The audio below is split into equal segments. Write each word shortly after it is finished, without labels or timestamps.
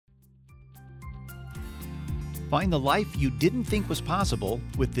Find the life you didn't think was possible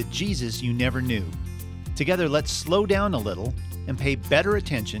with the Jesus you never knew. Together, let's slow down a little and pay better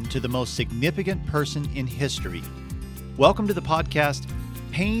attention to the most significant person in history. Welcome to the podcast,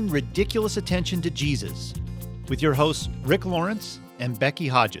 Paying Ridiculous Attention to Jesus, with your hosts Rick Lawrence and Becky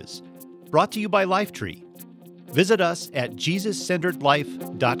Hodges, brought to you by Lifetree. Visit us at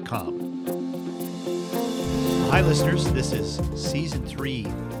JesusCenteredLife.com. Hi, listeners. This is Season 3,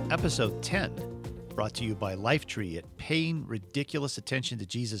 Episode 10, brought to you by Lifetree at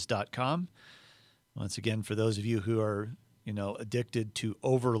PayingRidiculousAttentionToJesus.com. Once again, for those of you who are, addicted to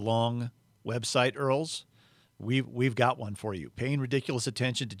overlong website URLs, we've got one for you,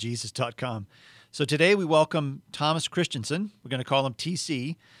 PayingRidiculousAttentionToJesus.com. So today we welcome Thomas Christensen, we're going to call him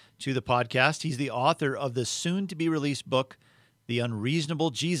TC, to the podcast. He's the author of the soon-to-be-released book, The Unreasonable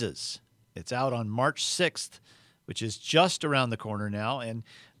Jesus. It's out on March 6th, which is just around the corner now. And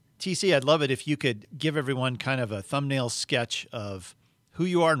TC, I'd love it if you could give everyone kind of a thumbnail sketch of who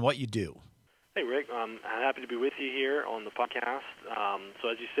you are and what you do. Hey, Rick. I'm happy to be with you here on the podcast. So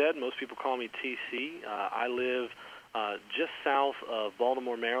as you said, most people call me TC. I live just south of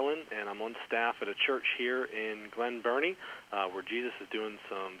Baltimore, Maryland, and I'm on staff at a church here in Glen Burnie, where Jesus is doing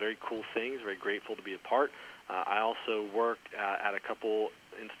some very cool things. Very grateful to be a part. I also work at a couple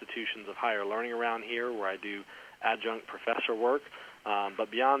institutions of higher learning around here where I do adjunct professor work.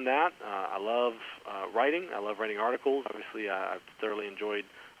 But beyond that, I love writing. I love writing articles. Obviously, I've thoroughly enjoyed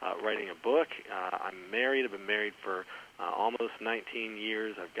writing a book. I'm married. I've been married for almost 19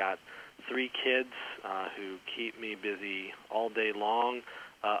 years. I've got 3 kids who keep me busy all day long.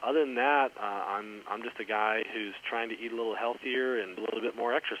 Other than that, I'm just a guy who's trying to eat a little healthier and a little bit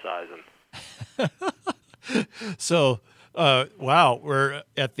more exercising. So, wow, we're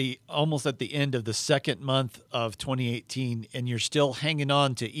almost at the end of the second month of 2018, and you're still hanging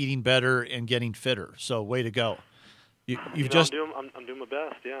on to eating better and getting fitter. So, way to go! I'm doing my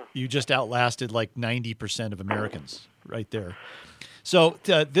best. Yeah. You just outlasted like 90% of Americans right there. So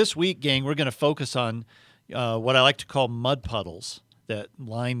this week, gang, we're going to focus on what I like to call mud puddles that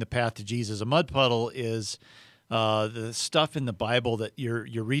line the path to Jesus. A mud puddle is the stuff in the Bible that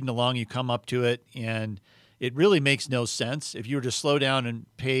you're reading along, you come up to it, and it really makes no sense. If you were to slow down and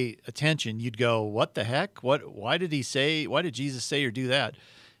pay attention, you'd go, "What the heck? Why did Jesus say or do that?"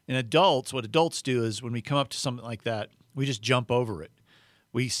 And what adults do is when we come up to something like that, we just jump over it.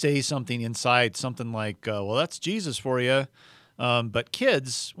 We say something inside, something like, "Well, that's Jesus for you." But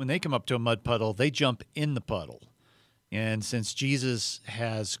kids, when they come up to a mud puddle, they jump in the puddle. And since Jesus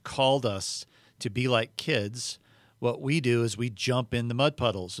has called us to be like kids, what we do is we jump in the mud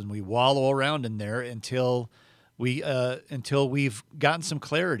puddles and we wallow around in there until we've gotten some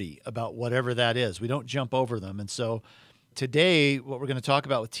clarity about whatever that is. We don't jump over them. And so today, what we're going to talk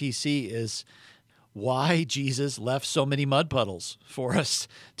about with TC is why Jesus left so many mud puddles for us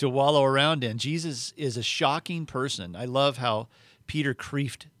to wallow around in. Jesus is a shocking person. I love how Peter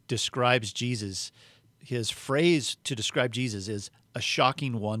Kreeft describes Jesus. His phrase to describe Jesus is a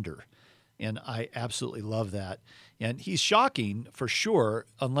shocking wonder. And I absolutely love that. And he's shocking for sure,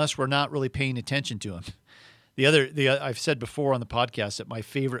 unless we're not really paying attention to him. I've said before on the podcast that my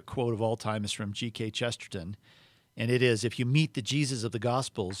favorite quote of all time is from G.K. Chesterton. And it is, "If you meet the Jesus of the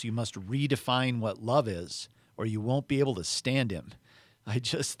Gospels, you must redefine what love is, or you won't be able to stand him." I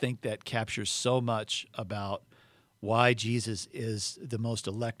just think that captures so much about why Jesus is the most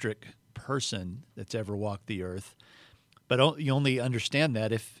electric person that's ever walked the earth. But you only understand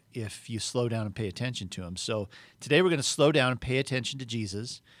that if you slow down and pay attention to him. So today we're going to slow down and pay attention to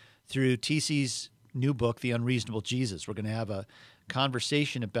Jesus through TC's new book, The Unreasonable Jesus. We're going to have a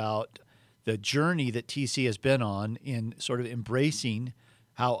conversation about the journey that TC has been on in sort of embracing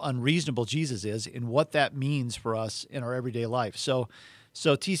how unreasonable Jesus is and what that means for us in our everyday life. So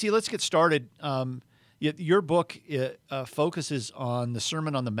TC, let's get started. Your book focuses on the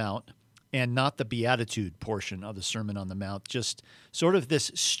Sermon on the Mount and not the Beatitude portion of the Sermon on the Mount, just sort of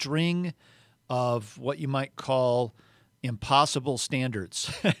this string of what you might call impossible standards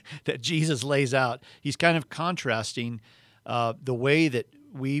that Jesus lays out. He's kind of contrasting the way that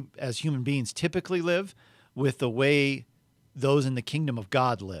we as human beings typically live with the way those in the kingdom of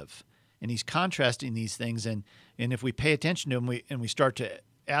God live. And he's contrasting these things. And if we pay attention to him and we start to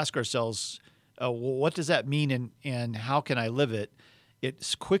ask ourselves, well, what does that mean and how can I live it?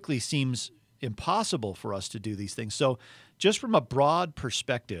 It quickly seems impossible for us to do these things. So just from a broad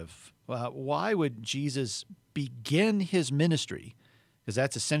perspective, why would Jesus begin his ministry? Because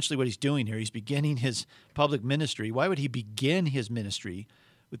that's essentially what he's doing here. He's beginning his public ministry. Why would he begin his ministry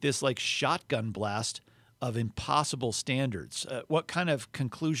with this like shotgun blast of impossible standards? What kind of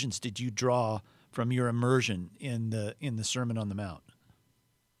conclusions did you draw from your immersion in the Sermon on the Mount?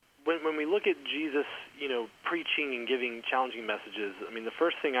 When we look at Jesus, preaching and giving challenging messages, I mean, the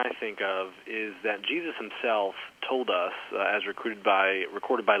first thing I think of is that Jesus himself told us, as recorded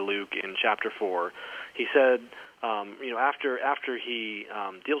by Luke in chapter 4, he said, after he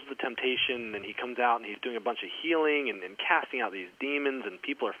deals with the temptation and he comes out and he's doing a bunch of healing and casting out these demons and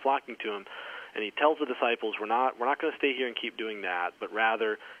people are flocking to him, and he tells the disciples, we're not going to stay here and keep doing that, but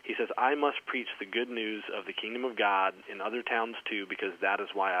rather, he says, I must preach the good news of the kingdom of God in other towns too, because that is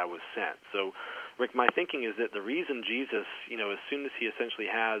why I was sent. So, Rick, my thinking is that the reason Jesus, as soon as he essentially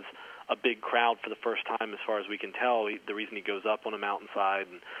has a big crowd for the first time, as far as we can tell, the reason he goes up on a mountainside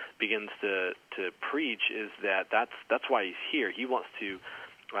and begins to preach is that's why he's here. He wants to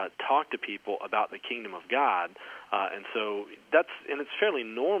talk to people about the kingdom of God, and so it's fairly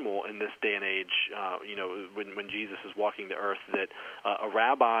normal in this day and age. When Jesus is walking the earth, that a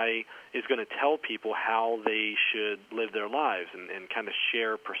rabbi is going to tell people how they should live their lives and kind of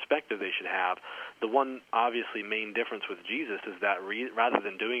share perspective they should have. The one obviously main difference with Jesus is that rather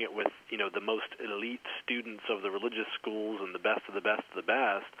than doing it with the most elite students of the religious schools and the best of the best of the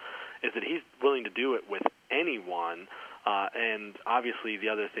best, is that he's willing to do it with anyone. And obviously the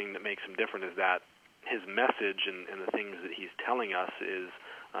other thing that makes him different is that his message and the things that he's telling us is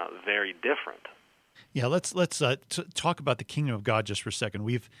very different. Yeah, let's talk about the kingdom of God just for a second.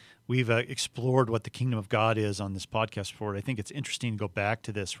 We've explored what the kingdom of God is on this podcast before. I think it's interesting to go back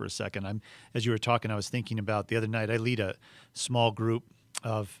to this for a second. As you were talking, I was thinking about the other night. I lead a small group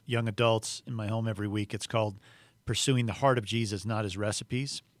of young adults in my home every week. It's called Pursuing the Heart of Jesus, Not His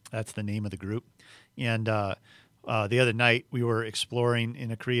Recipes. That's the name of the group. And the other night we were exploring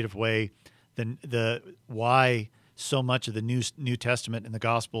in a creative way the why so much of the New Testament and the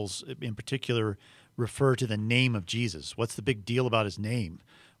Gospels in particular refer to the name of Jesus. What's the big deal about his name?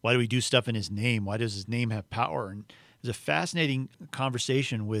 Why do we do stuff in his name? Why does his name have power? And there's a fascinating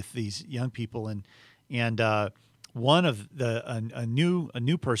conversation with these young people, and one of a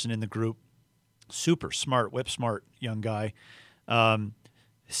new person in the group, super smart, whip smart young guy,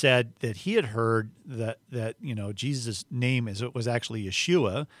 said that he had heard that Jesus' name was actually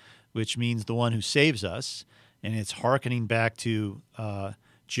Yeshua, which means the one who saves us, and it's hearkening back to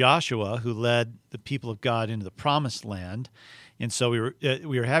Joshua, who led the people of God into the Promised Land. And so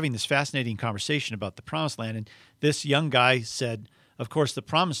we were having this fascinating conversation about the Promised Land, and this young guy said, "Of course, the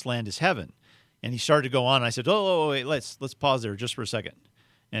Promised Land is heaven." And he started to go on. And I said, "Oh, wait, let's pause there just for a second,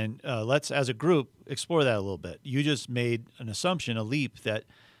 and let's, as a group, explore that a little bit. You just made an assumption, a leap that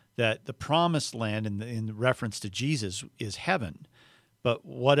the Promised Land, in reference to Jesus, is heaven. But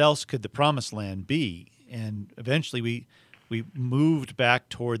what else could the Promised Land be?" And eventually we moved back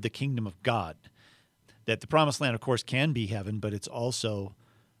toward the kingdom of God. That the Promised Land, of course, can be heaven, but it's also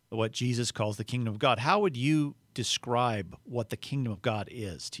what Jesus calls the kingdom of God. How would you describe what the kingdom of God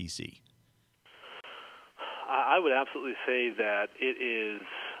is, TC? I would absolutely say that it is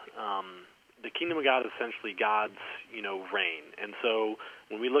the kingdom of God is essentially God's reign. And so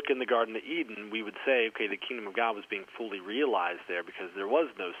when we look in the Garden of Eden, we would say, okay, the kingdom of God was being fully realized there because there was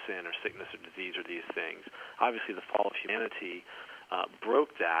no sin or sickness or disease or these things. Obviously, the fall of humanity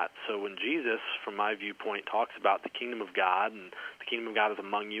broke that. So when Jesus, from my viewpoint, talks about the kingdom of God and the kingdom of God is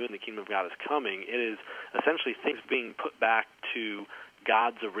among you and the kingdom of God is coming, it is essentially things being put back to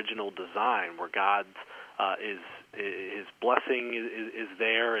God's original design, where God's his blessing is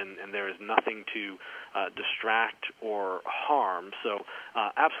there, and there is nothing to distract or harm. So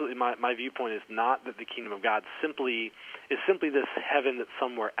absolutely my viewpoint is not that the kingdom of God is simply this heaven that's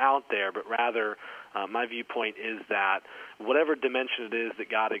somewhere out there, but rather my viewpoint is that whatever dimension it is that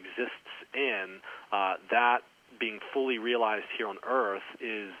God exists in, that being fully realized here on earth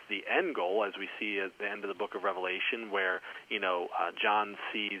is the end goal, as we see at the end of the book of Revelation, where John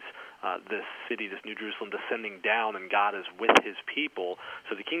sees this city, this New Jerusalem, descending down, and God is with his people.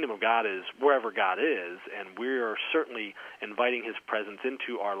 So the kingdom of God is wherever God is, and we are certainly inviting his presence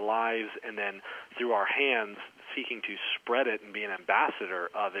into our lives, and then through our hands seeking to spread it and be an ambassador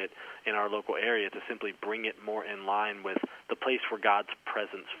of it in our local area to simply bring it more in line with the place where God's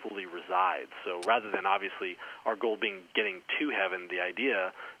presence fully resides. So rather than obviously our goal being getting to heaven, the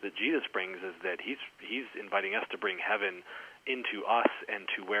idea that Jesus brings is that he's inviting us to bring heaven into us and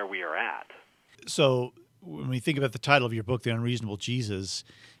to where we are at. So when we think about the title of your book, The Unreasonable Jesus,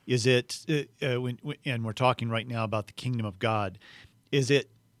 is it, and we're talking right now about the kingdom of God,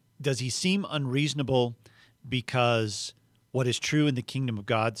 does he seem unreasonable because what is true in the kingdom of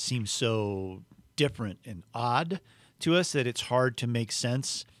God seems so different and odd to us that it's hard to make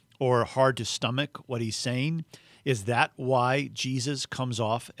sense or hard to stomach what he's saying? Is that why Jesus comes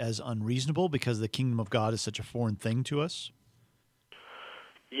off as unreasonable, because the kingdom of God is such a foreign thing to us?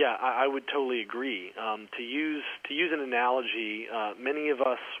 Yeah, I would totally agree. To use an analogy, many of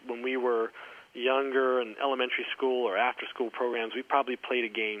us, when we were younger in elementary school or after school programs, we probably played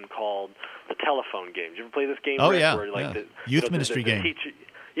a game called the telephone game. Did you ever play this game? Oh, Rick, yeah, where, like, yeah. the Youth ministry game.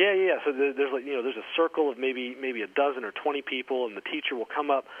 Yeah. So there's like, there's a circle of maybe a dozen or 20 people, and the teacher will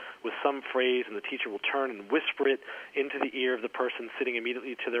come up with some phrase, and the teacher will turn and whisper it into the ear of the person sitting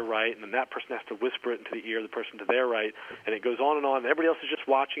immediately to their right, and then that person has to whisper it into the ear of the person to their right, and it goes on and on. And everybody else is just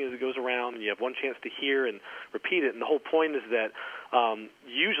watching as it goes around, and you have one chance to hear and repeat it. And the whole point is that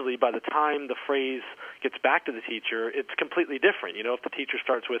usually by the time the phrase gets back to the teacher, it's completely different. If the teacher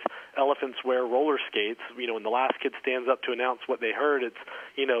starts with elephants wear roller skates, when the last kid stands up to announce what they heard, it's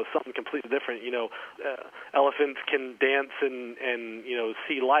something completely different. Elephants can dance and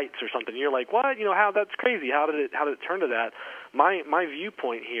see lights or something. You're like, what? How? That's crazy. How did it turn to that? My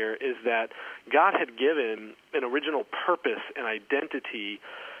viewpoint here is that God had given an original purpose and identity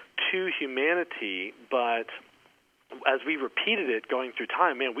to humanity, but as we repeated it going through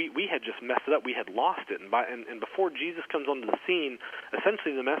time, man, we had just messed it up. We had lost it. And before Jesus comes onto the scene,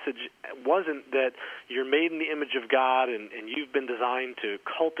 essentially the message wasn't that you're made in the image of God and you've been designed to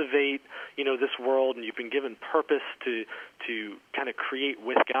cultivate, this world, and you've been given purpose to kind of create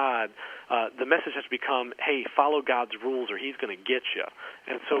with God. The message has become, hey, follow God's rules or he's going to get you.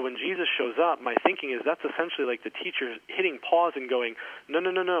 And so when Jesus shows up, my thinking is that's essentially like the teacher hitting pause and going,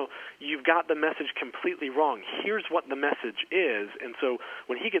 no, you've got the message completely wrong. Here's what the message is. And so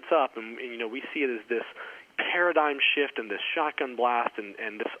when he gets up, and we see it as this paradigm shift and this shotgun blast and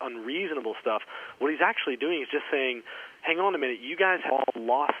this unreasonable stuff, what he's actually doing is just saying, hang on a minute, you guys have all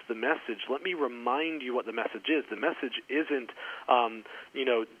lost the message. Let me remind you what the message is. The message isn't,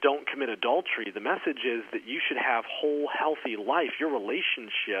 don't commit adultery. The message is that you should have whole, healthy life. Your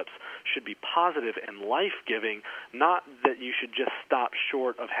relationships should be positive and life-giving, not that you should just stop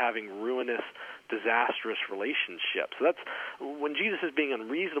short of having ruinous, disastrous relationships. So that's when Jesus is being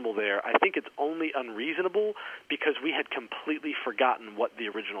unreasonable there. I think it's only unreasonable because we had completely forgotten what the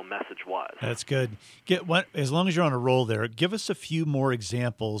original message was. That's good. As long as you're on a roll there, give us a few more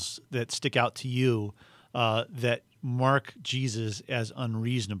examples that stick out to you that mark Jesus as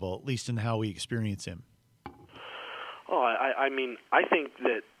unreasonable, at least in how we experience him. Oh, I think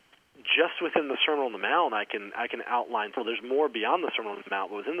that just within the Sermon on the Mount, I can outline. So there's more beyond the Sermon on the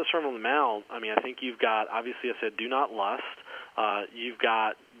Mount, but within the Sermon on the Mount, I think you've got, obviously I said, do not lust. You've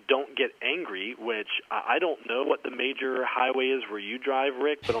got don't get angry, which I don't know what the major highway is where you drive,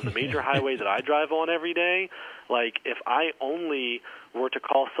 Rick, but on the major highway that I drive on every day, like if I only were to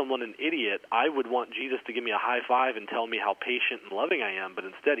call someone an idiot, I would want Jesus to give me a high five and tell me how patient and loving I am. But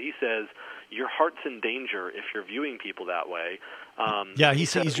instead he says, your heart's in danger if you're viewing people that way.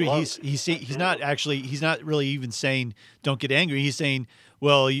 He's not really even saying don't get angry. He's saying,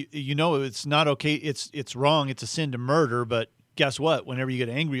 well, it's not okay. It's wrong. It's a sin to murder, but guess what? Whenever you get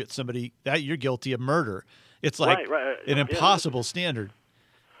angry at somebody, that you're guilty of murder. It's like an impossible standard.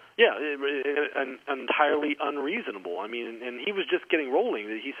 Yeah, entirely unreasonable. And he was just getting rolling.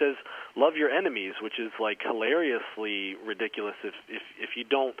 He says, love your enemies, which is like hilariously ridiculous if you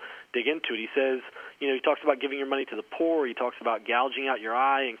don't dig into it. He says, he talks about giving your money to the poor. He talks about gouging out your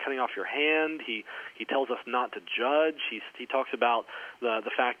eye and cutting off your hand. He tells us not to judge. He talks about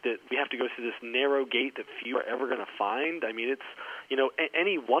the fact that we have to go through this narrow gate that few are ever going to find. It's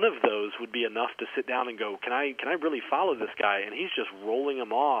any one of those would be enough to sit down and go, can I really follow this guy? And he's just rolling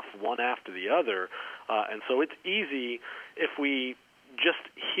them off one after the other. And so it's easy if we just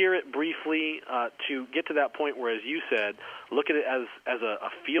hear it briefly to get to that point where, as you said, look at it as a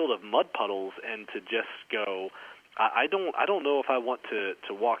field of mud puddles and to just go, I don't know if I want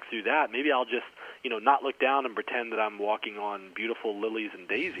to walk through that. Maybe I'll just not look down and pretend that I'm walking on beautiful lilies and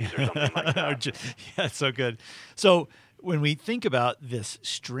daisies or something like that. Yeah, so good. So when we think about this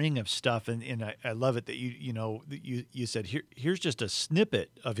string of stuff, and I love it that you said here's just a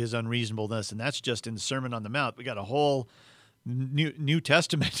snippet of his unreasonableness, and that's just in the Sermon on the Mount. We got a whole New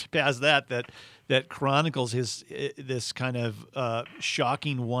Testament past that chronicles this kind of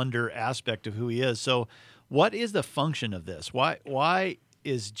shocking wonder aspect of who he is. So what is the function of this? Why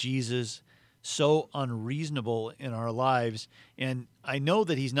is Jesus so unreasonable in our lives? And I know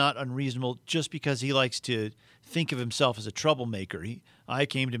that he's not unreasonable just because he likes to think of himself as a troublemaker. I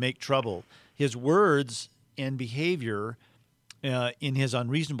came to make trouble. His words and behavior in his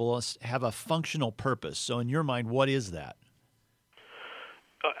unreasonableness have a functional purpose. So in your mind, what is that?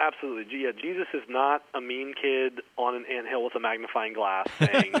 Absolutely. Yeah, Jesus is not a mean kid on an anthill with a magnifying glass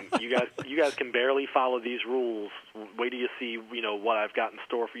saying, you guys can barely follow these rules. Wait till you see, what I've got in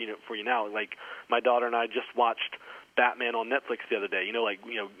store for you now. Like my daughter and I just watched Batman on Netflix the other day. Wait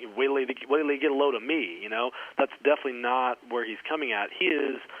till they get a load of me. That's definitely not where he's coming at. He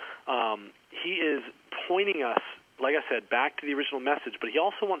is pointing us, like I said, back to the original message, but he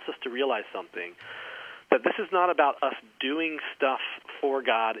also wants us to realize something, that this is not about us doing stuff for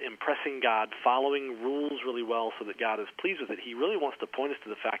God, impressing God, following rules really well so that God is pleased with it. He really wants to point us to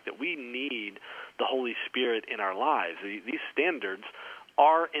the fact that we need the Holy Spirit in our lives. These standards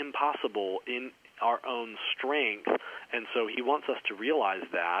are impossible in our own strength, and so he wants us to realize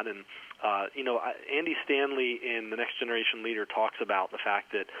that. And Andy Stanley in The Next Generation Leader talks about the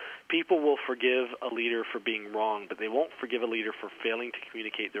fact that people will forgive a leader for being wrong, but they won't forgive a leader for failing to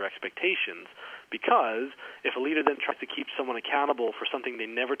communicate their expectations, because if a leader then tries to keep someone accountable for something they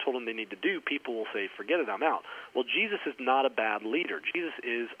never told them they need to do, people will say, forget it, I'm out. Well, Jesus is not a bad leader. Jesus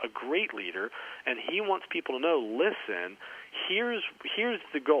is a great leader, and he wants people to know, listen, here's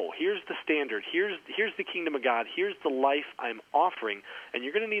the goal, here's the standard, here's the kingdom of God, here's the life I'm offering, and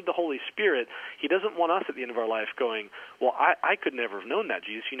you're going to need the Holy Spirit. He doesn't want us at the end of our life going, well, I could never have known that,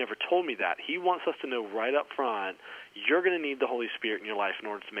 Jesus. You never told me that. He wants us to know right up front, you're going to need the Holy Spirit in your life in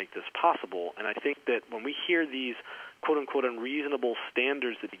order to make this possible. And I think that when we hear these quote-unquote unreasonable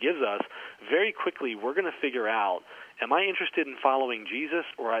standards that he gives us, very quickly we're going to figure out, am I interested in following Jesus,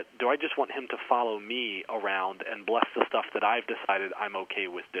 or do I just want him to follow me around and bless the stuff that I've decided I'm okay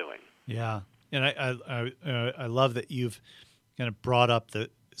with doing? Yeah, and I love that you've kind of brought up the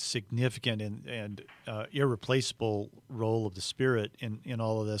significant and irreplaceable role of the Spirit in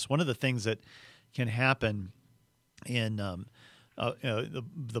all of this. One of the things that can happen in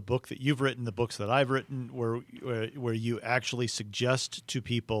the book that you've written, the books that I've written, where you actually suggest to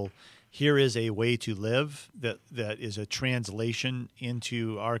people, here is a way to live that is a translation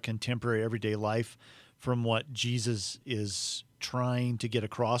into our contemporary everyday life from what Jesus is trying to get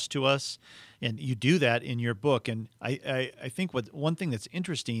across to us. And you do that in your book. And I think one thing that's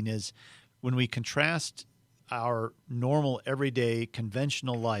interesting is when we contrast our normal, everyday,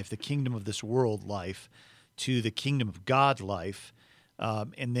 conventional life, the kingdom of this world life, to the kingdom of God life,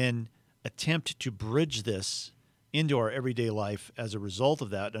 and then attempt to bridge this into our everyday life as a result of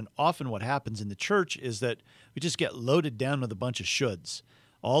that. And often what happens in the church is that we just get loaded down with a bunch of shoulds.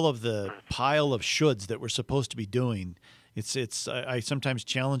 All of the pile of shoulds that we're supposed to be doing. I sometimes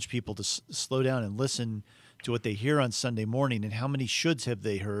challenge people to slow down and listen to what they hear on Sunday morning, and how many shoulds have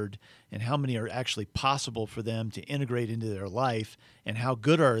they heard, and how many are actually possible for them to integrate into their life, and how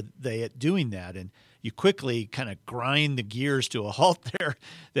good are they at doing that. And you quickly kind of grind the gears to a halt there.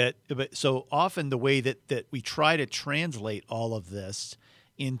 But so often the way that we try to translate all of this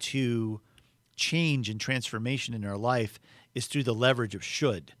into change and transformation in our life is through the leverage of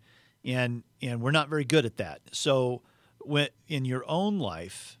should. And we're not very good at that. So in your own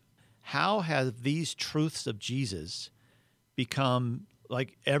life, how have these truths of Jesus become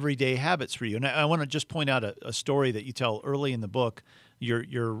like everyday habits for you? And I want to just point out a story that you tell early in the book.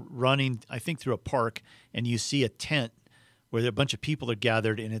 You're running, I think, through a park, and you see a tent where a bunch of people are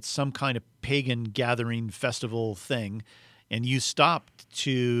gathered, and it's some kind of pagan gathering festival thing. And you stop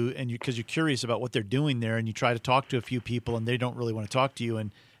because you're curious about what they're doing there, and you try to talk to a few people, and they don't really want to talk to you.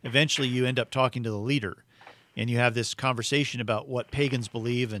 And eventually you end up talking to the leader, and you have this conversation about what pagans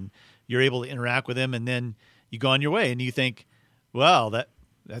believe, and you're able to interact with them, and then you go on your way, and you think, well,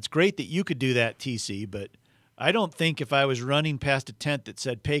 that's great that you could do that, TC, but I don't think if I was running past a tent that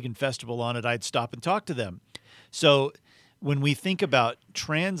said pagan festival on it, I'd stop and talk to them. So when we think about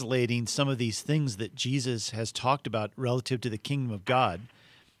translating some of these things that Jesus has talked about relative to the kingdom of God,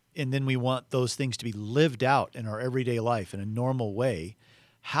 and then we want those things to be lived out in our everyday life in a normal way,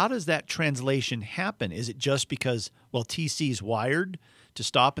 how does that translation happen? Is it just because, well, TC's wired to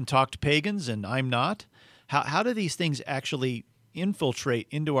stop and talk to pagans and I'm not? How do these things actually infiltrate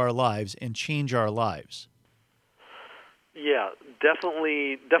into our lives and change our lives? Yeah,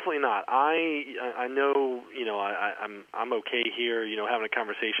 definitely not. I know, I'm okay here, having a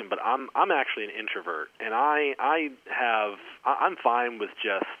conversation, but I'm actually an introvert, and I'm fine with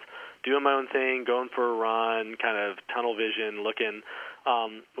just doing my own thing, going for a run, kind of tunnel vision, looking.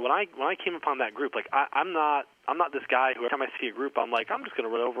 When I came upon that group, like I'm not this guy who every time I see a group, I'm like, I'm just going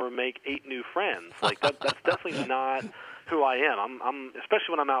to run over and make 8 new friends. Like that's definitely not who I am. I'm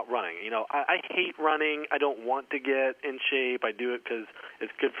especially when I'm out running. I hate running. I don't want to get in shape. I do it because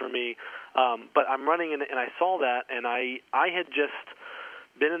it's good for me. But I'm running, and I saw that, and I had just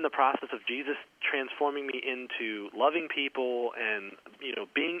been in the process of Jesus transforming me into loving people and,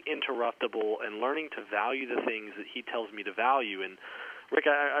 being interruptible and learning to value the things that he tells me to value. And Rick,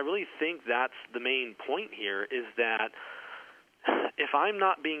 I really think that's the main point here, is that if I'm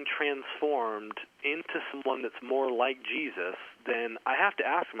not being transformed into someone that's more like Jesus, then I have to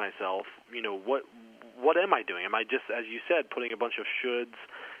ask myself, what am I doing? Am I just, as you said, putting a bunch of shoulds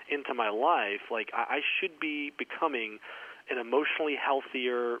into my life? Like, I should be becoming an emotionally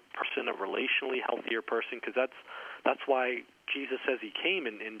healthier person, a relationally healthier person, because that's why Jesus says he came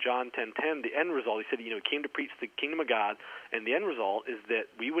in John 10:10. The end result, he said, he came to preach the kingdom of God, and the end result is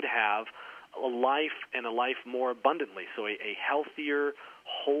that we would have a life, and a life more abundantly. So a healthier,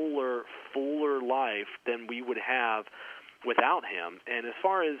 wholer, fuller life than we would have without him. And as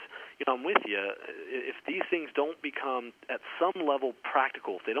far as, I'm with you, if these things don't become at some level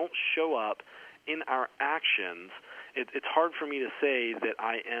practical, if they don't show up in our actions, it's hard for me to say that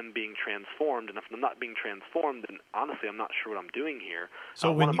I am being transformed. And if I'm not being transformed, then honestly, I'm not sure what I'm doing here.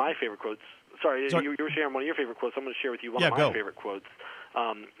 So one of my favorite quotes, you were sharing one of your favorite quotes. I'm going to share with you one of my favorite quotes.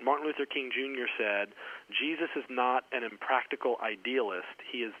 Martin Luther King Jr. said, "Jesus is not an impractical idealist.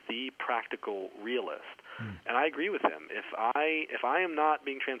 He is the practical realist." And I agree with him. If I am not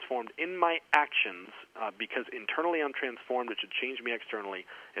being transformed in my actions, because internally I'm transformed, it should change me externally.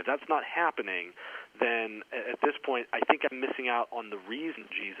 If that's not happening, then at this point, I think I'm missing out on the reason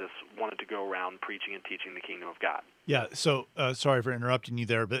Jesus wanted to go around preaching and teaching the kingdom of God. Yeah, so sorry for interrupting you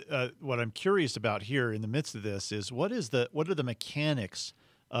there, but what I'm curious about here in the midst of this is what are the mechanics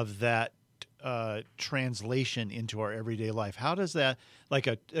of that translation into our everyday life? How does that,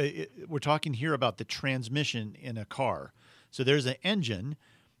 we're talking here about the transmission in a car. So there's an engine,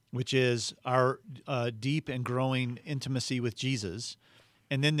 which is our deep and growing intimacy with Jesus.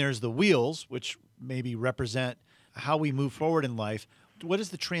 And then there's the wheels, which maybe represent how we move forward in life. What is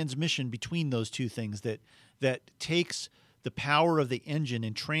the transmission between those two things that takes the power of the engine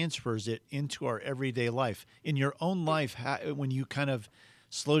and transfers it into our everyday life? In your own life, when you kind of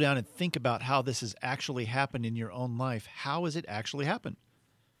slow down and think about how this has actually happened in your own life, how has it actually happened?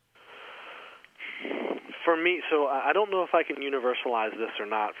 For me, so I don't know if I can universalize this or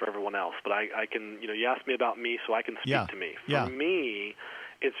not for everyone else, but I can, you asked me about me, so I can speak to me. For me,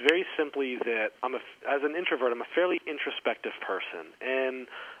 it's very simply that as an introvert, I'm a fairly introspective person. And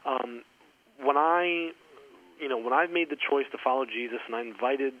when I've made the choice to follow Jesus and I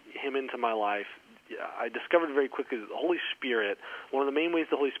invited him into my life, I discovered very quickly that the Holy Spirit, one of the main ways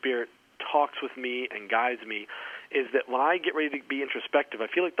the Holy Spirit talks with me and guides me, is that when I get ready to be introspective, I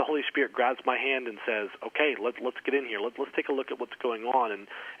feel like the Holy Spirit grabs my hand and says, "Okay, let's get in here. Let's take a look at what's going on," and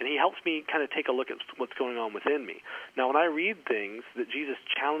he helps me kind of take a look at what's going on within me. Now, when I read things that Jesus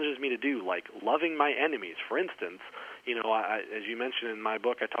challenges me to do, like loving my enemies, for instance, as you mentioned in my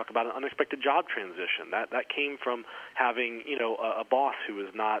book, I talk about an unexpected job transition. That came from having a boss who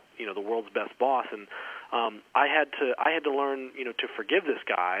was not the world's best boss, and I had to learn to forgive this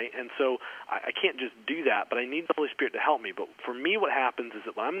guy, and so I can't just do that, but I need the Holy Spirit to help me. But for me, what happens is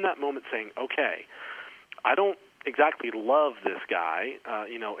that when I'm in that moment saying, "Okay, I don't exactly love this guy,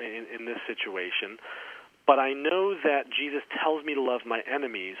 in this situation, but I know that Jesus tells me to love my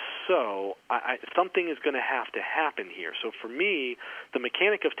enemies, so something is going to have to happen here." So for me, the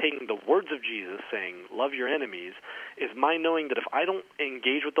mechanic of taking the words of Jesus saying, "Love your enemies," is my knowing that if I don't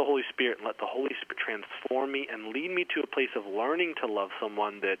engage with the Holy Spirit and let the Holy Spirit transform me and lead me to a place of learning to love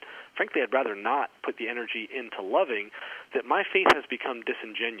someone that, frankly, I'd rather not put the energy into loving, that my faith has become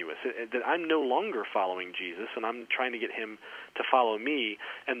disingenuous, that I'm no longer following Jesus and I'm trying to get him to follow me.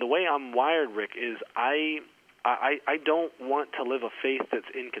 And the way I'm wired, Rick, is I don't want to live a faith that's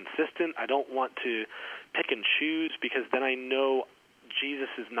inconsistent. I don't want to pick and choose, because then I know Jesus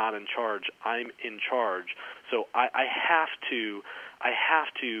is not in charge. I'm in charge. So I have to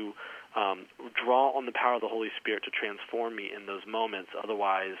draw on the power of the Holy Spirit to transform me in those moments.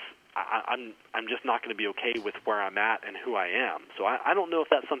 Otherwise, I'm just not going to be okay with where I'm at and who I am. So I don't know if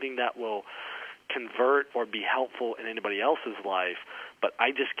that's something that will convert or be helpful in anybody else's life, but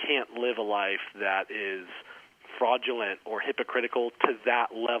I just can't live a life that is fraudulent or hypocritical to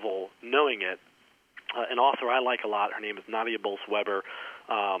that level, knowing it. An author I like a lot, her name is Nadia Bolz-Weber.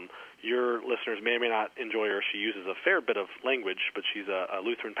 Your listeners may or may not enjoy her. She uses a fair bit of language, but she's a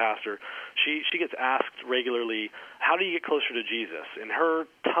Lutheran pastor. She gets asked regularly, "How do you get closer to Jesus?" And her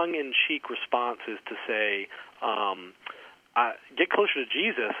tongue-in-cheek response is to say, get closer to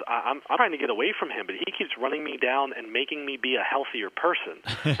Jesus, I'm trying to get away from him, but he keeps running me down and making me be a healthier person.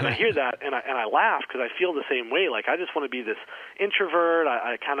 And I hear that, and I laugh because I feel the same way. Like, I just want to be this introvert.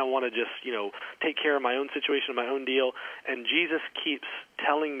 I kind of want to just, take care of my own situation, my own deal. And Jesus keeps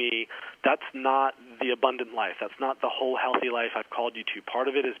telling me that's not the abundant life. That's not the whole healthy life I've called you to. Part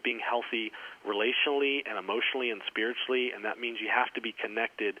of it is being healthy relationally and emotionally and spiritually, and that means you have to be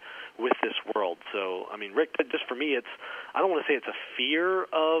connected with this world. So, I mean, Rick, just for me, I don't want to say it's a fear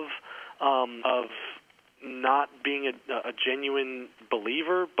of not being a genuine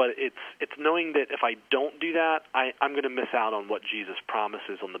believer, but it's knowing that if I don't do that, I'm going to miss out on what Jesus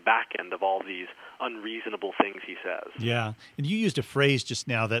promises on the back end of all these unreasonable things he says. Yeah, and you used a phrase just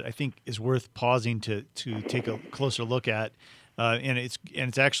now that I think is worth pausing to take a closer look at, and it's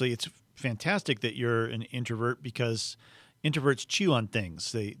fantastic that you're an introvert, because introverts chew on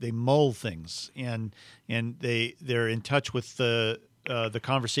things, they mull things, and they're in touch with the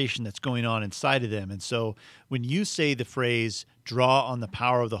conversation that's going on inside of them. And so when you say the phrase draw on the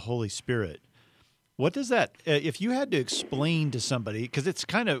power of the Holy Spirit, what does that, if you had to explain to somebody, because it's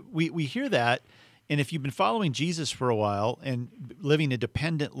kind of, we hear that, and if you've been following Jesus for a while and living a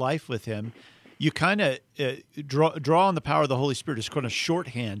dependent life with him, you kind of draw on the power of the Holy Spirit as kind of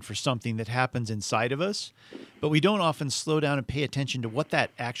shorthand for something that happens inside of us, but we don't often slow down and pay attention to what that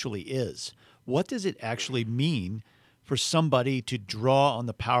actually is. What does it actually mean for somebody to draw on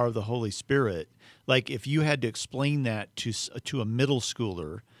the power of the Holy Spirit? Like, if you had to explain that to a middle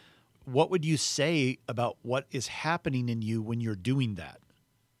schooler, what would you say about what is happening in you when you're doing that?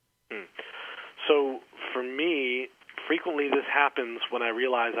 So for me, frequently this happens when I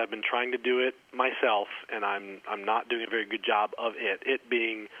realize I've been trying to do it myself, and I'm not doing a very good job of it. It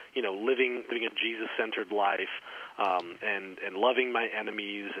being, living a Jesus-centered life, and loving my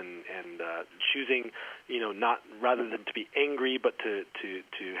enemies, and choosing, not rather than to be angry, but to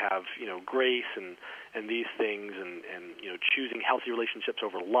have grace and these things, and choosing healthy relationships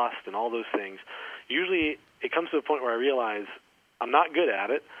over lust and all those things. Usually, it comes to a point where I realize I'm not good at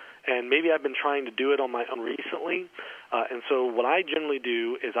it. And maybe I've been trying to do it on my own recently. And so what I generally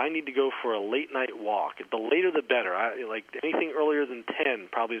do is I need to go for a late-night walk. The later the better. Like anything earlier than 10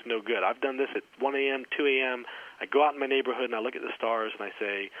 probably is no good. I've done this at 1 a.m., 2 a.m. I go out in my neighborhood and I look at the stars and I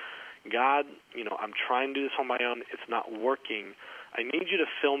say, God, I'm trying to do this on my own. It's not working. I need you to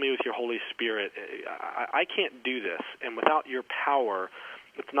fill me with your Holy Spirit. I can't do this. And without your power,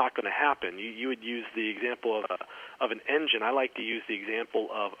 it's not going to happen. You would use the example of an engine. I like to use the example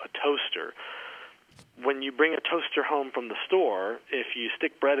of a toaster. When you bring a toaster home from the store, if you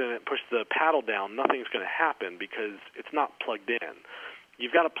stick bread in it and push the paddle down, nothing's going to happen because it's not plugged in.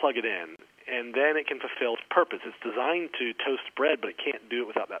 You've got to plug it in, and then it can fulfill its purpose. It's designed to toast bread, but it can't do it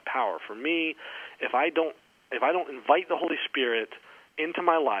without that power. For me, if I don't invite the Holy Spirit into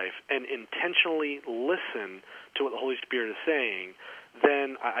my life and intentionally listen to what the Holy Spirit is saying,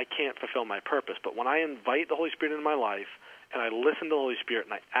 then I can't fulfill my purpose. But when I invite the Holy Spirit into my life and I listen to the Holy Spirit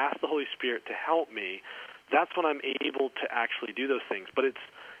and I ask the Holy Spirit to help me, that's when I'm able to actually do those things. But it's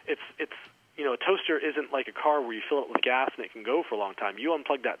a toaster isn't like a car where you fill it with gas and it can go for a long time. You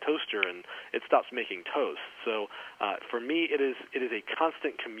unplug that toaster and it stops making toast. So for me, it is a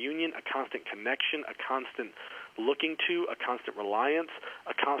constant communion, a constant connection, a constant looking to, a constant reliance,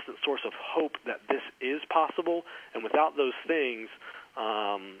 a constant source of hope that this is possible. And without those things,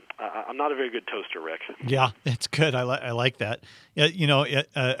 I'm not a very good toaster, Rick. Yeah, it's good. I like that.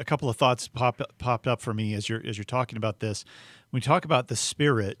 A couple of thoughts popped up for me as you're talking about this. When we talk about the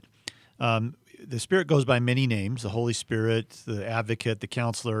Spirit, the Spirit goes by many names: the Holy Spirit, the Advocate, the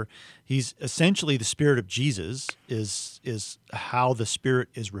Counselor. He's essentially the Spirit of Jesus. Is how the Spirit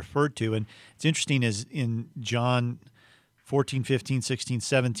is referred to, and it's interesting is in John 14, 15, 16,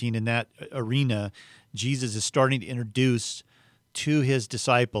 17, in that arena, Jesus is starting to introduce to his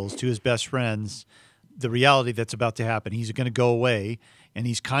disciples, to his best friends, the reality that's about to happen. He's going to go away, and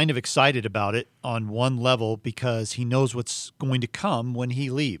he's kind of excited about it on one level because he knows what's going to come when he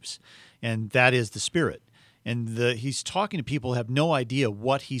leaves, and that is the Spirit. And he's talking to people who have no idea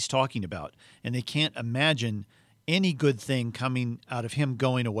what he's talking about, and they can't imagine any good thing coming out of him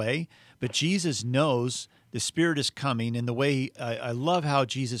going away. But Jesus knows the Spirit is coming, and the way I love how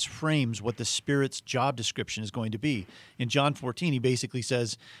Jesus frames what the Spirit's job description is going to be. In John 14, he basically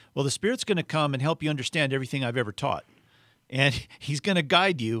says, well, the Spirit's going to come and help you understand everything I've ever taught, and he's going to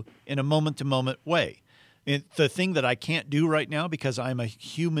guide you in a moment-to-moment way. The thing that I can't do right now because I'm a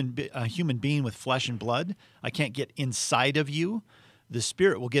human being with flesh and blood, I can't get inside of you. The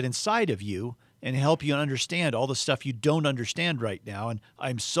Spirit will get inside of you and help you understand all the stuff you don't understand right now. And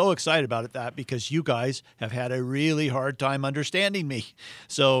I'm so excited about that because you guys have had a really hard time understanding me.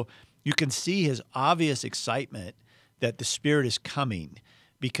 So you can see his obvious excitement that the Spirit is coming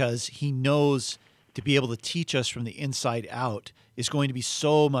because he knows to be able to teach us from the inside out is going to be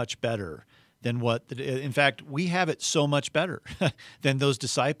so much better than in fact, we have it so much better than those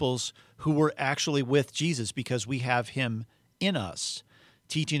disciples who were actually with Jesus because we have him in us,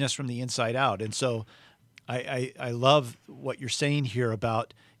 teaching us from the inside out. And so I love what you're saying here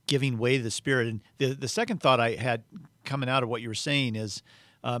about giving way to the Spirit. And the second thought I had coming out of what you were saying is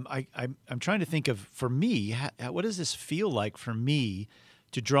I'm trying to think of, for me, what does this feel like for me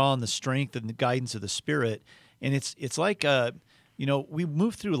to draw on the strength and the guidance of the Spirit? And it's like we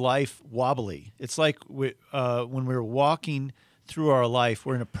move through life wobbly. It's like when we're walking through our life,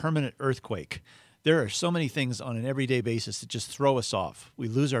 we're in a permanent earthquake. There are so many things on an everyday basis that just throw us off. We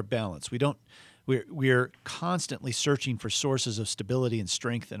lose our balance. We're constantly searching for sources of stability and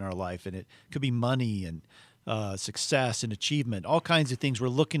strength in our life, and it could be money and success and achievement, all kinds of things. We're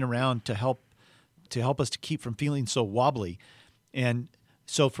looking around to help us to keep from feeling so wobbly. And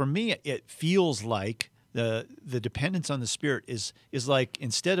so for me, it feels like the dependence on the Spirit is like,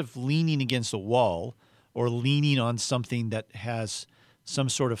 instead of leaning against a wall or leaning on something that has some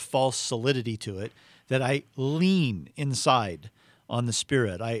sort of false solidity to it, that I lean inside on the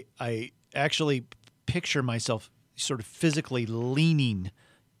Spirit. I actually picture myself sort of physically leaning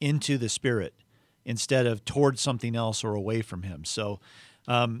into the Spirit instead of towards something else or away from him. So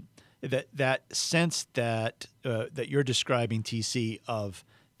that sense that you're describing, TC, of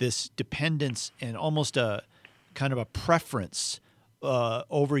this dependence and almost a kind of a preference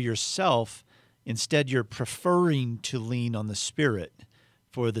over yourself, instead you're preferring to lean on the Spirit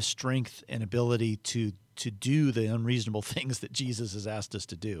for the strength and ability to do the unreasonable things that Jesus has asked us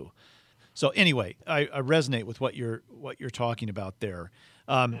to do. So anyway, I resonate with what you're talking about there.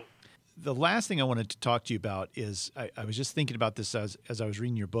 The last thing I wanted to talk to you about is I was just thinking about this as I was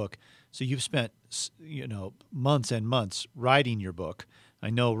reading your book. So you've spent months and months writing your book. I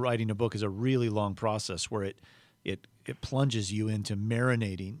know writing a book is a really long process where it plunges you into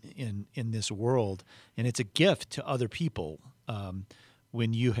marinating in this world, and it's a gift to other people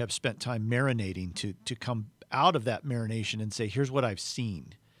when you have spent time marinating to come out of that marination and say, here's what I've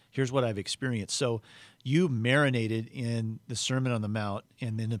seen, here's what I've experienced. So you marinated in the Sermon on the Mount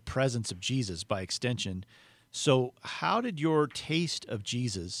and in the presence of Jesus by extension. So how did your taste of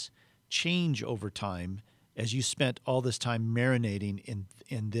Jesus change over time as you spent all this time marinating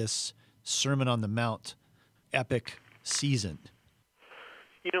in this Sermon on the Mount epic season?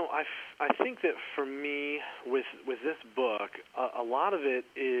 I think that for me, with this book, a lot of it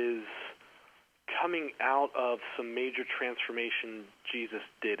is coming out of some major transformation Jesus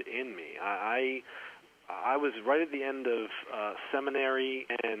did in me. I was right at the end of seminary,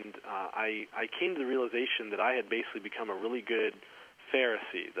 and I came to the realization that I had basically become a really good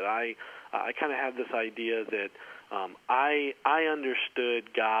Pharisee, that I kind of had this idea that I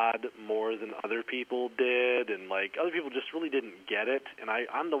understood God more than other people did, and like other people just really didn't get it, and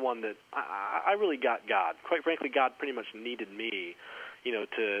I'm the one that I really got God. Quite frankly, God pretty much needed me,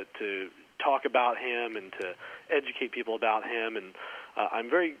 to talk about him and to educate people about him, and I'm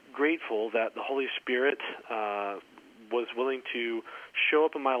very grateful that the Holy Spirit was willing to show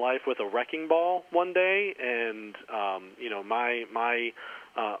up in my life with a wrecking ball one day, and my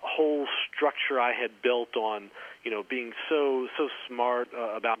whole structure I had built on being so smart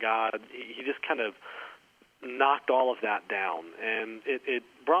about God, he just kind of knocked all of that down, and it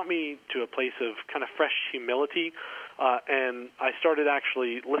brought me to a place of kind of fresh humility, and I started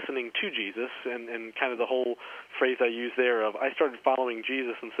actually listening to Jesus, and kind of the whole phrase I use there of I started following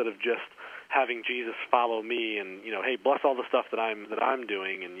Jesus instead of just having Jesus follow me, and hey, bless all the stuff that I'm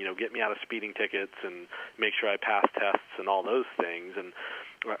doing, and get me out of speeding tickets and make sure I pass tests and all those things. And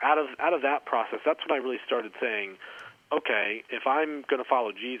out of that process, that's when I really started saying, okay, if I'm going to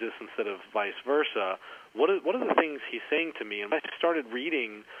follow Jesus instead of vice versa, what are the things he's saying to me? And I started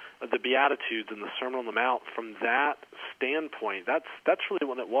reading the Beatitudes and the Sermon on the Mount from that standpoint. That's really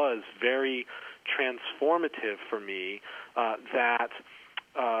when it was very transformative for me, that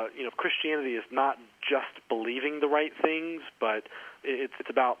Christianity is not just believing the right things, but it's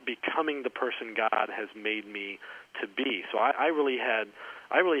about becoming the person God has made me to be. So I really had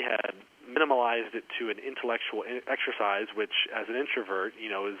minimalized it to an intellectual exercise, which as an introvert,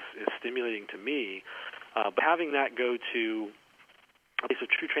 is stimulating to me. But having that go to a place of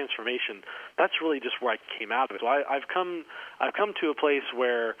true transformation, that's really just where I came out of it. So I've come to a place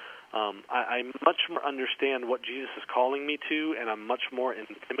where I much more understand what Jesus is calling me to, and I'm much more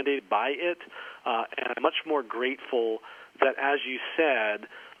intimidated by it, and I'm much more grateful that, as you said,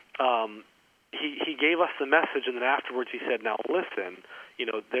 he gave us the message, and then afterwards he said, now listen,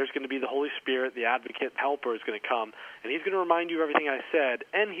 there's going to be the Holy Spirit, the advocate, helper is going to come, and he's going to remind you of everything I said,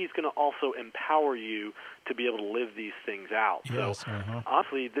 and he's going to also empower you to be able to live these things out. Yes, So,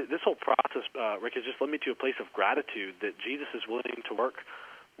 honestly, this whole process, Rick, has just led me to a place of gratitude that Jesus is willing to work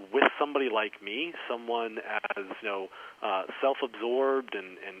with somebody like me, someone as self-absorbed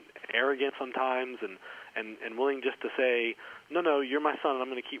and arrogant sometimes, and willing just to say, no, you're my son, and I'm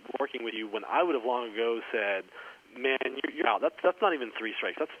going to keep working with you, when I would have long ago said, man, you're out. That's not even 3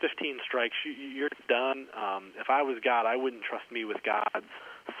 strikes. That's 15 strikes. You're done. If I was God, I wouldn't trust me with God's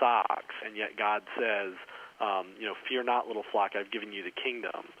socks, and yet God says, fear not, little flock, I've given you the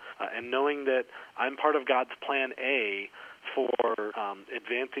kingdom. And knowing that I'm part of God's plan A for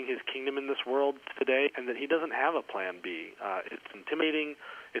advancing his kingdom in this world today, and that he doesn't have a plan B. It's intimidating,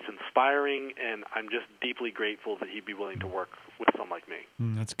 it's inspiring, and I'm just deeply grateful that he'd be willing to work with someone like me.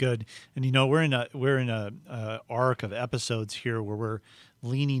 That's good. And we're in a arc of episodes here where we're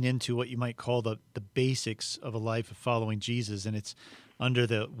leaning into what you might call the basics of a life of following Jesus, and it's under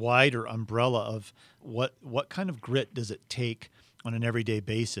the wider umbrella of what kind of grit does it take on an everyday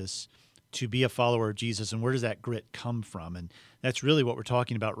basis to be a follower of Jesus, and where does that grit come from? And that's really what we're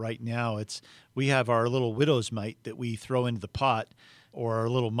talking about right now. We have our little widow's mite that we throw into the pot, or our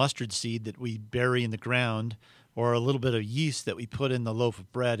little mustard seed that we bury in the ground, or a little bit of yeast that we put in the loaf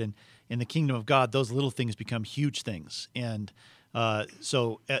of bread. And in the kingdom of God, those little things become huge things. And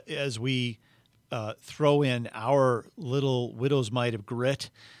so as we throw in our little widow's mite of grit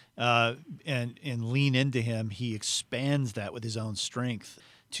and lean into him, he expands that with his own strength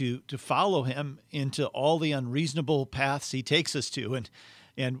to follow him into all the unreasonable paths he takes us to.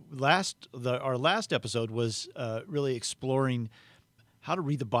 And our last episode was really exploring how to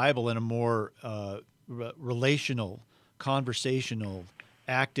read the Bible in a more relational, conversational,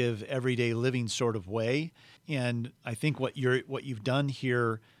 active, everyday living sort of way. And I think what you've done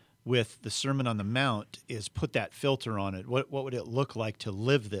here with the Sermon on the Mount is put that filter on it. What would it look like to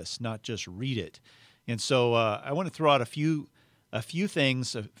live this, not just read it? And so I want to throw out a few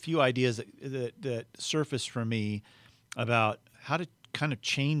things, a few ideas that surface for me about how to kind of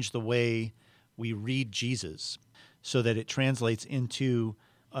change the way we read Jesus so that it translates into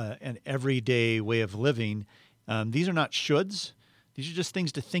an everyday way of living. These are not shoulds. These are just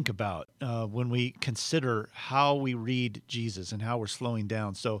things to think about when we consider how we read Jesus and how we're slowing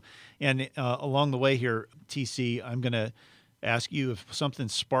down. So, and along the way here, TC, I'm going to ask you if something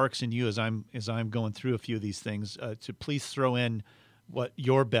sparks in you as I'm going through a few of these things to please throw in what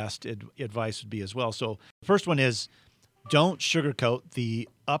your best advice would be as well. So the first one is, don't sugarcoat the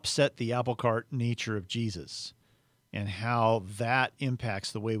upset the apple cart nature of Jesus and how that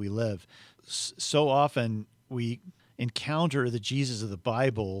impacts the way we live. So often we encounter the Jesus of the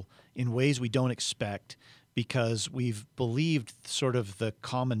Bible in ways we don't expect because we've believed sort of the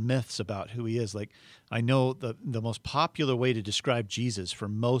common myths about who he is. Like, I know the most popular way to describe Jesus for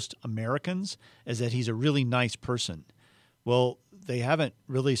most Americans is that he's a really nice person. Well, they haven't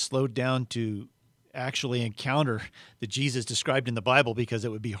really slowed down to actually encounter the Jesus described in the Bible, because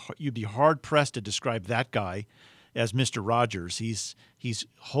you'd be hard pressed to describe that guy as Mr. Rogers. He's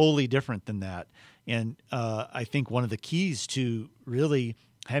wholly different than that. And I think one of the keys to really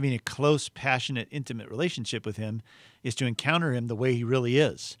having a close, passionate, intimate relationship with him is to encounter him the way he really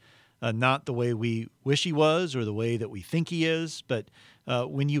is, not the way we wish he was or the way that we think he is. But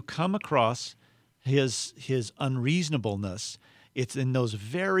when you come across his unreasonableness, it's in those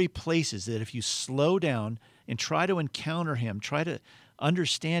very places that if you slow down and try to encounter him, try to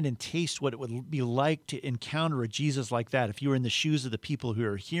understand and taste what it would be like to encounter a Jesus like that. If you were in the shoes of the people who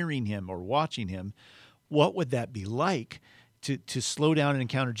are hearing him or watching him, what would that be like? To slow down and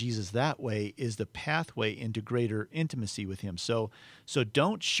encounter Jesus that way is the pathway into greater intimacy with him. So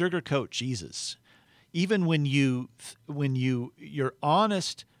don't sugarcoat Jesus. Even when your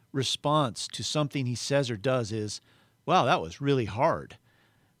honest response to something he says or does is, wow, that was really hard.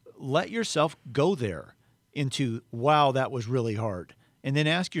 Let yourself go there into, wow, that was really hard. And then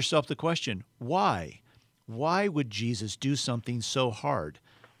ask yourself the question, why? Why would Jesus do something so hard?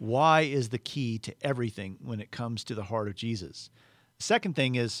 Why is the key to everything when it comes to the heart of Jesus? The second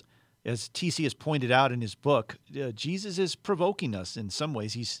thing is, as TC has pointed out in his book, Jesus is provoking us in some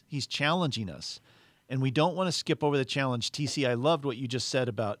ways. He's challenging us. And we don't want to skip over the challenge. TC, I loved what you just said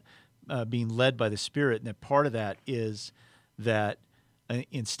about being led by the Spirit, and that part of that is that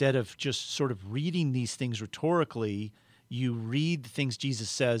instead of just sort of reading these things rhetorically, you read the things Jesus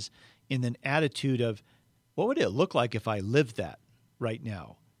says in an attitude of, what would it look like if I lived that right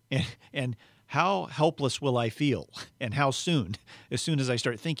now? And how helpless will I feel? And how soon? As soon as I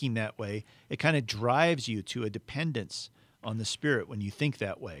start thinking that way, it kind of drives you to a dependence on the Spirit when you think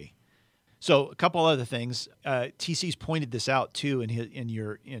that way. So a couple other things. TC's pointed this out too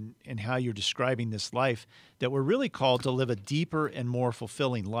in how you're describing this life, that we're really called to live a deeper and more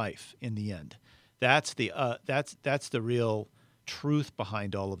fulfilling life in the end. That's the real truth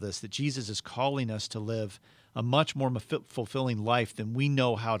behind all of this, that Jesus is calling us to live a much more fulfilling life than we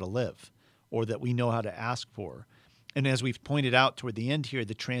know how to live or that we know how to ask for. And as we've pointed out toward the end here,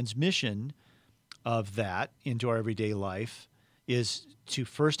 the transmission of that into our everyday life is to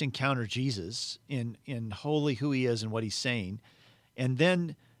first encounter Jesus in wholly who he is and what he's saying, and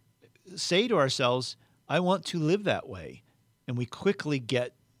then say to ourselves, I want to live that way. And we quickly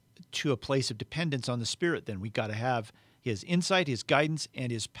get to a place of dependence on the Spirit. Then we got to have his insight, his guidance,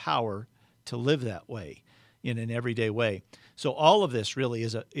 and his power to live that way in an everyday way. So all of this really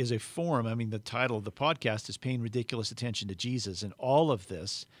is a form. I mean, the title of the podcast is Paying Ridiculous Attention to Jesus, and all of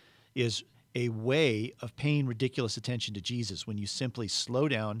this is a way of paying ridiculous attention to Jesus when you simply slow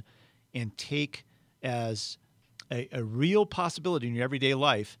down and take as a real possibility in your everyday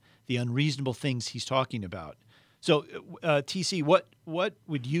life the unreasonable things he's talking about. So, TC, what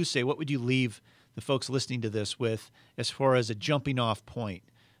would you say? What would you leave the folks listening to this with as far as a jumping off point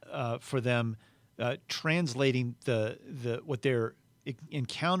for them translating the what they're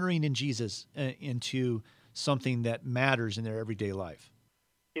encountering in Jesus into something that matters in their everyday life?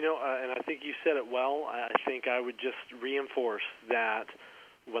 And I think you said it well. I think I would just reinforce that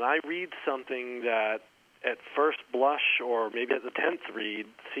when I read something that at first blush or maybe at the 10th read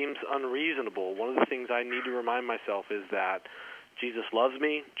seems unreasonable, one of the things I need to remind myself is that Jesus loves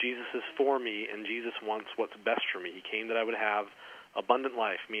me, Jesus is for me, and Jesus wants what's best for me. He came that I would have abundant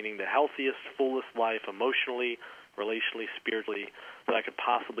life, meaning the healthiest, fullest life emotionally, relationally, spiritually that I could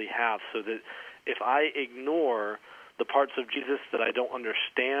possibly have, so that if I ignore the parts of Jesus that I don't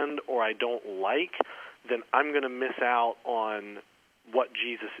understand or I don't like, then I'm going to miss out on what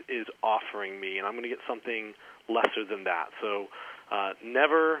Jesus is offering me, and I'm going to get something lesser than that. So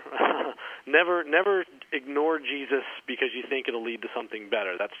never ignore Jesus because you think it'll lead to something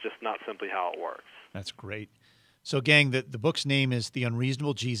better. That's just not simply how it works. That's great. So, gang, the book's name is The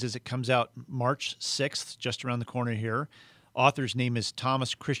Unreasonable Jesus. It comes out March 6th, just around the corner here. Author's name is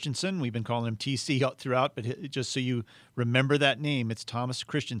Thomas Christensen. We've been calling him TC throughout, but just so you remember that name, it's Thomas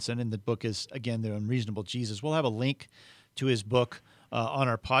Christensen, and the book is, again, The Unreasonable Jesus. We'll have a link to his book on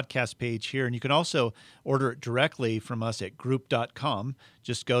our podcast page here, and you can also order it directly from us at group.com.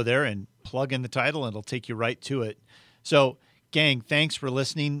 Just go there and plug in the title, and it'll take you right to it. So, gang, thanks for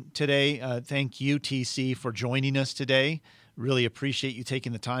listening today. Thank you, TC, for joining us today. Really appreciate you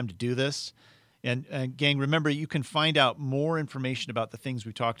taking the time to do this. And gang, remember, you can find out more information about the things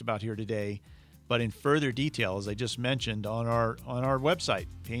we talked about here today, but in further detail, as I just mentioned, on our website,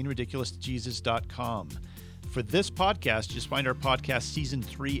 payingridiculousjesus.com. For this podcast, just find our podcast Season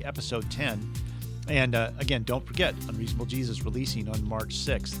 3, Episode 10. And again, don't forget, Unreasonable Jesus releasing on March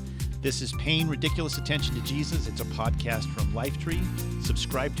 6th. This is Paying Ridiculous Attention to Jesus. It's a podcast from Lifetree.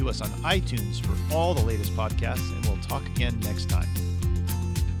 Subscribe to us on iTunes for all the latest podcasts, and we'll talk again next time.